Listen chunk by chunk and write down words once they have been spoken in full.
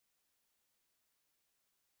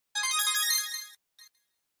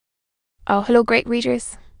Oh, hello great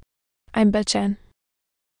readers. I'm Bilchan.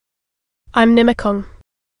 I'm Nimakung.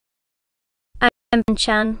 I'm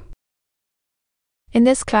Chan. In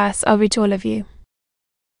this class, I'll read to all of you.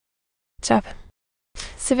 Chap.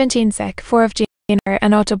 17 Sec. 4 of Jane Eyre,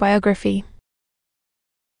 an Autobiography.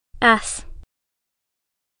 Ass.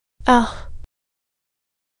 Ah.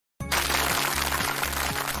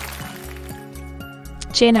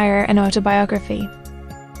 Jane Eyre, an Autobiography.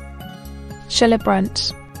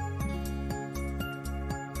 Brontë.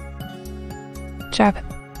 Chap.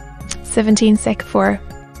 17 Sec. 4.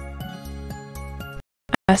 I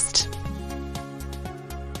must.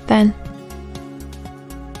 Then.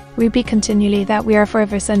 Repeat continually that we are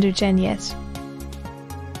forever sundered gen yet.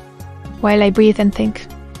 While I breathe and think.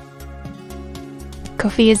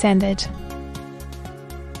 Coffee is ended.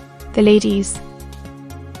 The ladies.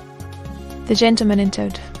 The gentlemen in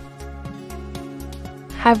toad.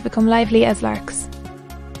 Have become lively as larks.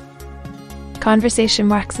 Conversation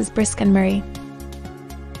waxes brisk and merry.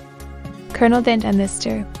 Colonel Dent and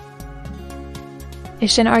Mr.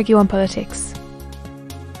 Ishan argue on politics.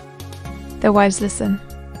 Their wives listen.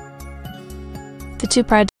 The two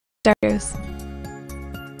proud daughters,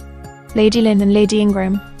 Lady Lynn and Lady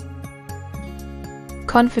Ingram,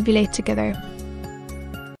 confabulate together.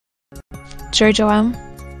 Joam.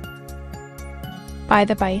 By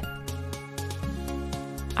the by,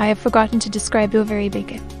 I have forgotten to describe your very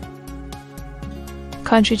big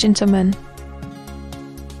country gentleman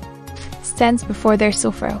stands before their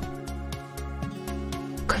sofa,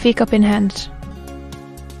 coffee cup in hand.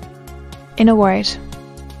 In a word,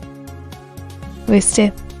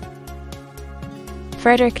 Wiste.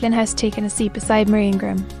 Frederick Lynn has taken a seat beside Mary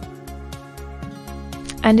Ingram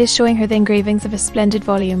and is showing her the engravings of a splendid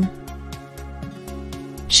volume.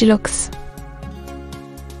 She looks,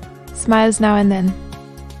 smiles now and then,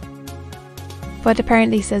 but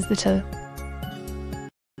apparently says little.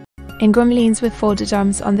 Ingram leans with folded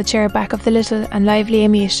arms on the chair back of the little and lively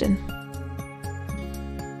Amiation.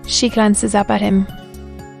 She glances up at him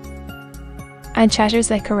and chatters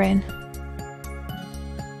like a wren.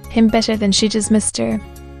 Him better than she does Mr.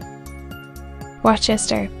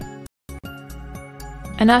 Rochester.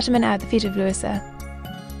 An ottoman at the feet of Louisa.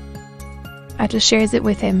 Atlas shares it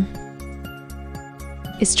with him.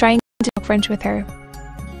 Is trying to talk French with her.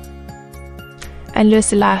 And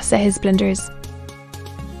Louisa laughs at his blunders.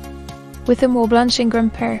 With a more blanching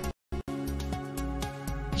grumper.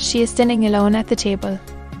 She is standing alone at the table,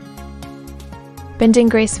 bending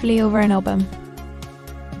gracefully over an album.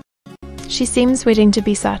 She seems waiting to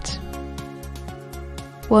be sat.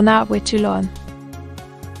 Will not wait too long.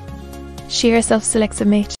 She herself selects a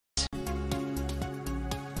mate.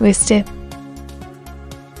 Wiste.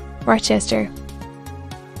 Rochester.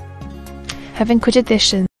 Having quitted the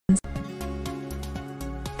shins,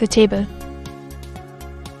 the table,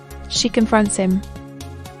 she confronts him.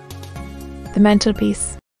 The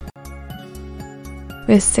mantelpiece.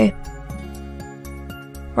 Wiste.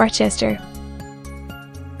 Rochester.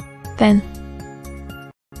 Then,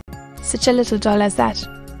 such a little doll as that,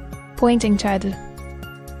 pointing child.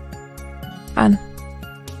 And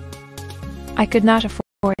I could not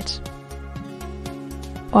afford it.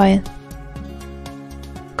 Oil.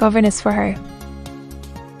 Governess for her.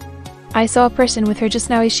 I saw a person with her just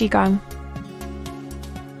now. Is she gone?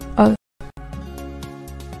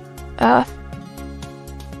 Oh.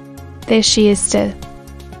 There she is still.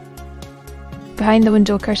 Behind the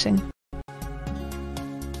window curtain.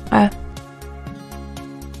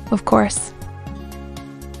 Of course.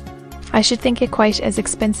 I should think it quite as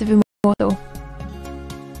expensive a motto.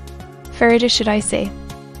 Further should I say.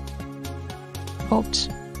 Hoped.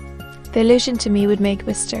 The allusion to me would make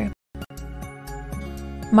Mr.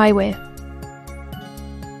 my way.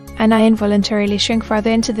 And I involuntarily shrink farther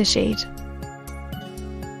into the shade.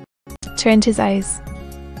 Turned his eyes.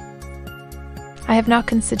 I have not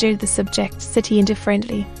considered the subject, said he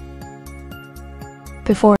indifferently.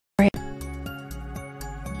 Before him.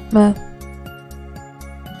 Well,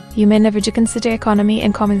 you men never do consider economy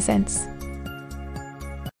and common sense.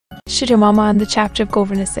 Should your mamma on the chapter of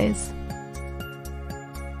governesses.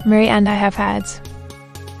 Mary and I have had,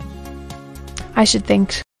 I should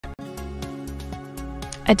think,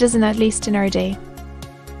 a dozen at least in our day.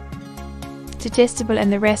 Detestable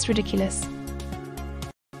and the rest ridiculous.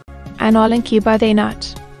 And all in Cuba, are they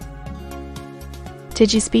not?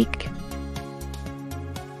 Did you speak?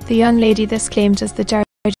 The young lady thus claimed as the Dar's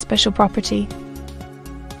special property.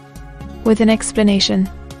 With an explanation.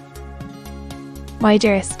 My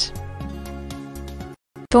dearest,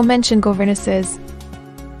 don't mention governesses.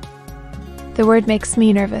 The word makes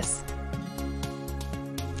me nervous.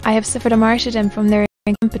 I have suffered a martyrdom from their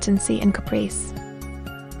impotency and caprice.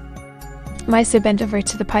 Maese bent over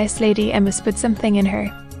to the pious lady and whispered something in her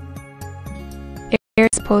ear,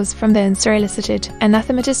 suppose from the unsolicited,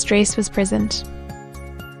 anathematist race was present.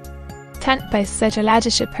 Tant by said her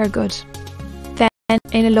ladyship her good. Then,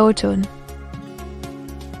 in a low tone,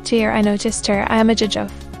 "Dear, I noticed her, I am a judge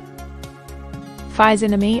of." "Fies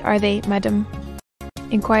enemy, are they, madam?"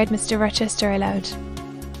 inquired Mr. Rochester aloud.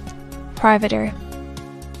 "Privater,"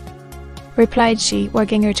 replied she,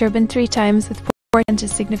 wagging her turban 3 times with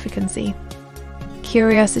portentous significancy.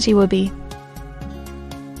 "Curiosity will be."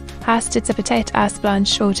 "Hast its appetite?" asked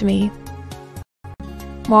Blanche. "Oh, to me."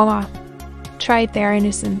 "Mamma, tried their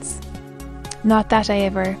innocence. Not that I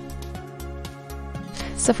ever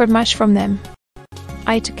suffered much from them.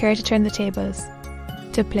 I took care to turn the tables,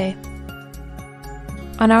 to play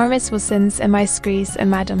on our Miss Wilsons and my screes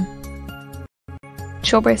and madam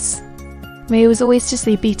Chobris. May was always too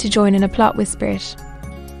sleepy to join in a plot with spirit.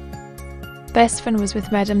 Best fun was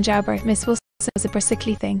with Madame Jabber. Miss Wilson was a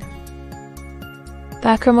persickly thing.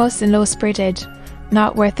 Lachrymose and low-spirited,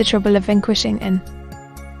 not worth the trouble of vanquishing in.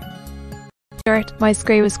 Short, my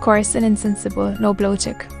scree was coarse and insensible, no blow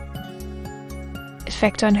took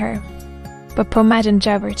effect on her. But poor Madame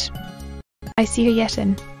Jabbert, I see her yet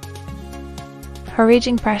in her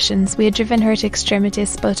raging passions. We had driven her to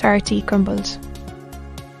extremities, but our tea crumbled.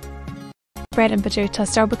 Bread and butter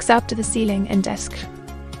tossed our books up to the ceiling and desk.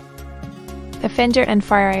 The fender and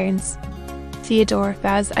fire irons. Theodore,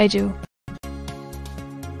 Vaz, I do.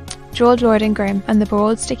 Drawled Lord Ingram, and the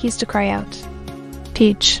bold stick used to cry out,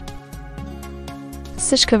 "Peach."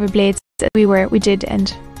 Such clever blades as we did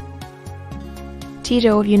end.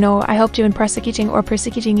 Tito, you know, I helped you in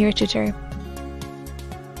persecuting your tutor.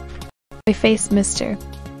 My face, mister.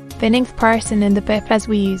 Benningth parson in the pep as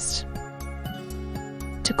we used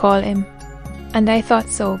to call him. And I thought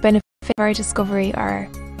so, benefit of our discovery are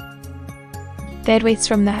dead weights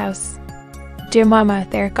from the house. Dear mamma,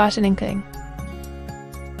 there got an inkling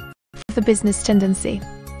of the business tendency.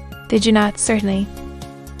 Did you not? Certainly.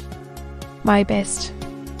 My best.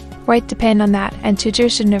 Right depend on that, and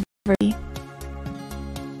tutors should never be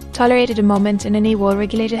tolerated a moment in any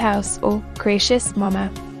well-regulated house. Oh, gracious mamma.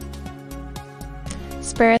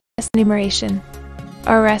 Spare us enumeration,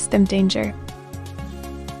 or arrest them danger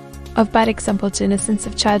of bad example to innocence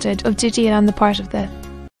of childhood, of duty and on the part of the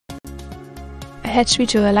a hedge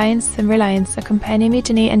between alliance and reliance, a companion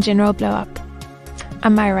mutiny and general blow-up.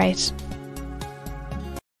 Am I right?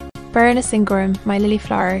 Baroness Ingram, my lily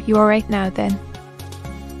flower, you are right now then.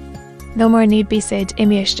 No more need be said,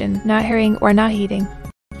 Amy Ashton, not hearing or not heeding.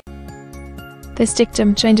 This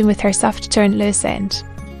dictum joined in with her soft turned loose end.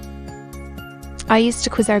 I used to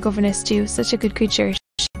quiz our governess too, such a good creature.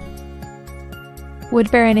 She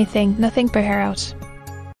would bear anything, nothing bear her out.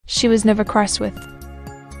 She was never cross with.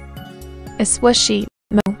 As was she,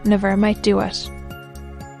 no, never might do it.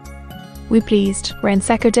 We pleased,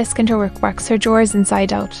 ransack her desk and her workbox, her drawers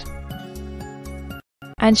inside out.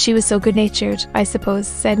 And she was so good-natured, I suppose,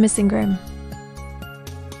 said Miss Ingram,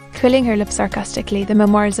 curling her lip sarcastically. The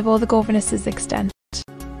memoirs of all the governesses extant.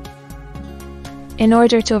 In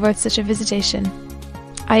order to avoid such a visitation,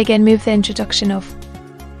 I again moved the introduction of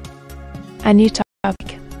a new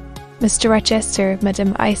topic. Mr. Rochester,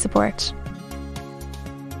 madam, I support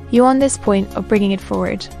you on this point of bringing it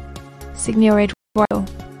forward. Signore Eduardo.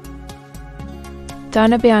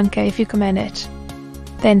 Donna Bianca, if you commend it.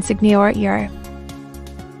 Then Signor your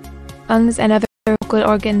lungs and other vocal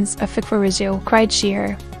organs are fit for Rizzio, cried she,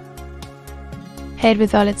 her head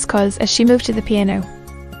with all its cause as she moved to the piano.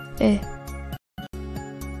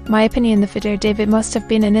 My opinion, the fiddler David must have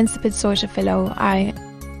been an insipid sort of fellow. I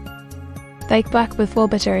like black with wool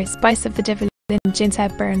bitter, spice of the devil in James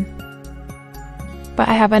Hepburn. But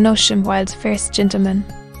I have a notion, wild, fierce gentleman.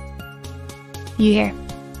 You hear,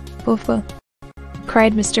 Buffalo,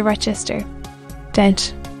 cried Mr. Rochester.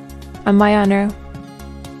 Dent, on my honour.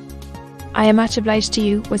 I am much obliged to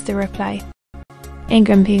you, was the reply.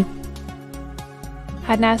 Ingram P.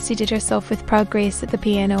 had now seated herself with proud grace at the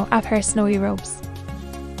piano of her snowy robes.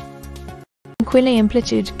 Tranquilly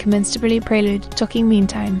amplitude commenced a brilliant prelude, talking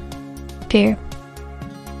meantime. Pierre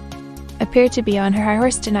appeared to be on her high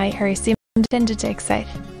horse tonight. Her seemed intended to excite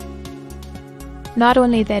not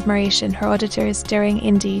only the admiration her auditors, daring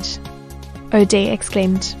indeed, O'Day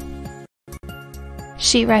exclaimed,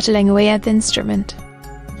 she rattling away at the instrument.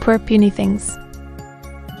 Poor puny things,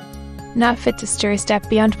 not fit to stir a step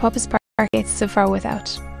beyond Papa's park gates so far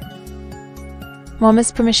without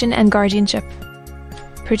Mamma's permission and guardianship.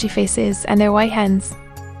 Pretty faces, and their white hands,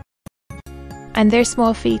 and their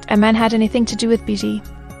small feet. A man had anything to do with beauty.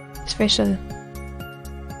 Special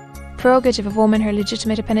prerogative of woman her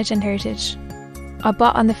legitimate appendage heritage, a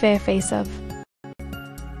bought on the fair face of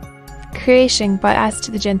creation, but as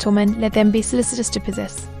to the gentlemen, let them be solicitous to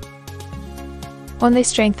possess. Only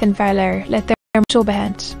strength and valour, let their show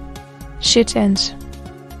behant. Shoot and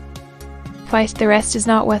fight, the rest is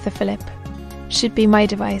not worth a Philip, should be my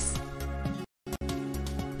device.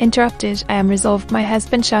 Interrupted, I am resolved my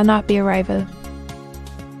husband shall not be a rival.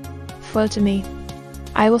 Full to me,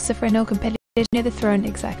 I will suffer no competition near the throne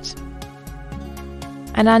exact.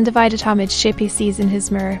 An undivided homage shape he sees in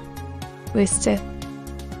his mirror. Wiste.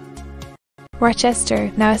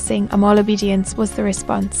 Rochester, now sing, I'm all obedience, was the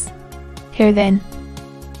response. Here then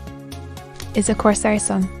is a Corsair's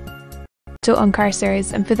son, to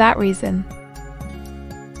uncarcers, and for that reason.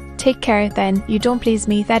 Take care, then, you don't please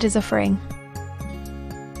me, that is offering.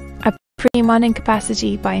 A premon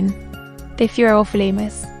incapacity bine, they fear awfully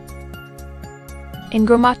miss. In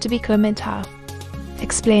gromot to be clement ha.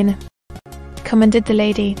 Explain. Commanded the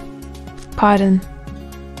lady. Pardon.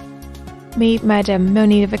 Me, madam, no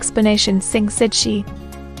need of explanation, sing, said she.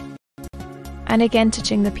 And again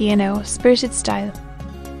touching the piano, spirited style.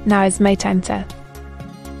 Now is my time to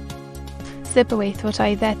slip away, thought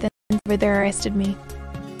I, that then over there arrested me.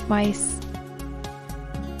 Mice.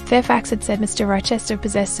 Fairfax had said Mr. Rochester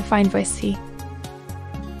possessed a fine voice, he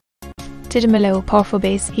did him a low, powerful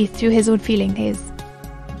bass, he threw his own feeling, his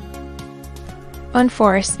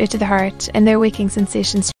unforced ear to the heart, and their waking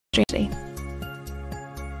sensations strangely.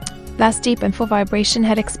 Last deep and full vibration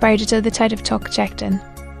had expired until the tide of talk checked in.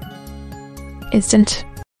 Instant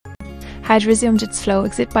had resumed its flow,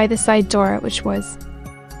 exit by the side door, which was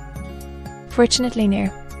fortunately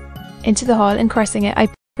near. Into the hall, and crossing it, I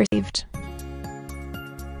perceived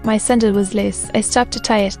my sandal was loose. I stopped to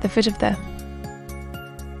tie it at the foot of the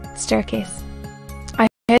staircase. I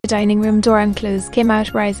heard the dining room door unclose, came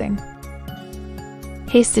out rising.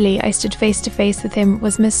 Hastily, I stood face to face with him.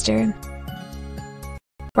 Was Mr.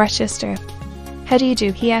 Rochester. How do you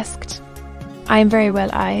do? He asked. I am very well.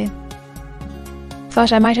 I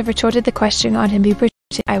thought I might have retorted the question on him, but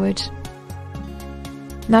I would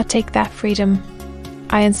not take that freedom.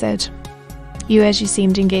 I answered. You, as you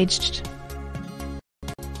seemed engaged.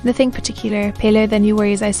 Nothing particular, paler than you were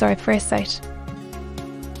as I saw at first sight.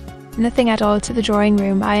 Nothing at all, to the drawing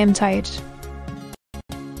room. I am tired.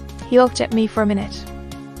 He looked at me for a minute.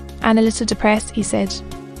 And a little depressed, he said.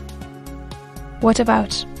 What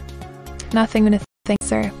about? Nothing,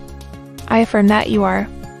 sir. I affirm that you are.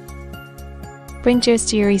 Bring cheers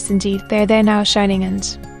to your ease indeed. They are there now, shining and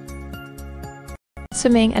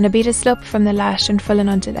swimming, and a beat a slope from the lash and fallen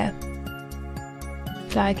onto the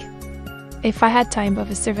flag. If I had time of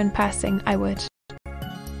a servant passing, I would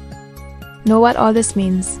know what all this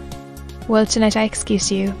means. Well, tonight I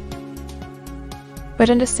excuse you, but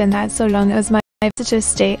understand that so long as my visitors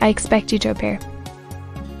stay, I expect you to appear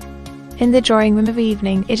in the drawing room every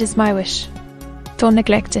evening. It is my wish. Don't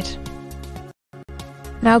neglect it.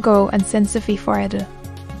 Now go and send Sophie for Edel.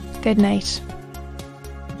 Good night.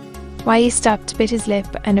 Why, he stopped, bit his lip,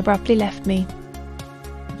 and abruptly left me.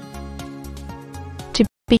 To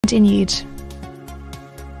be continued.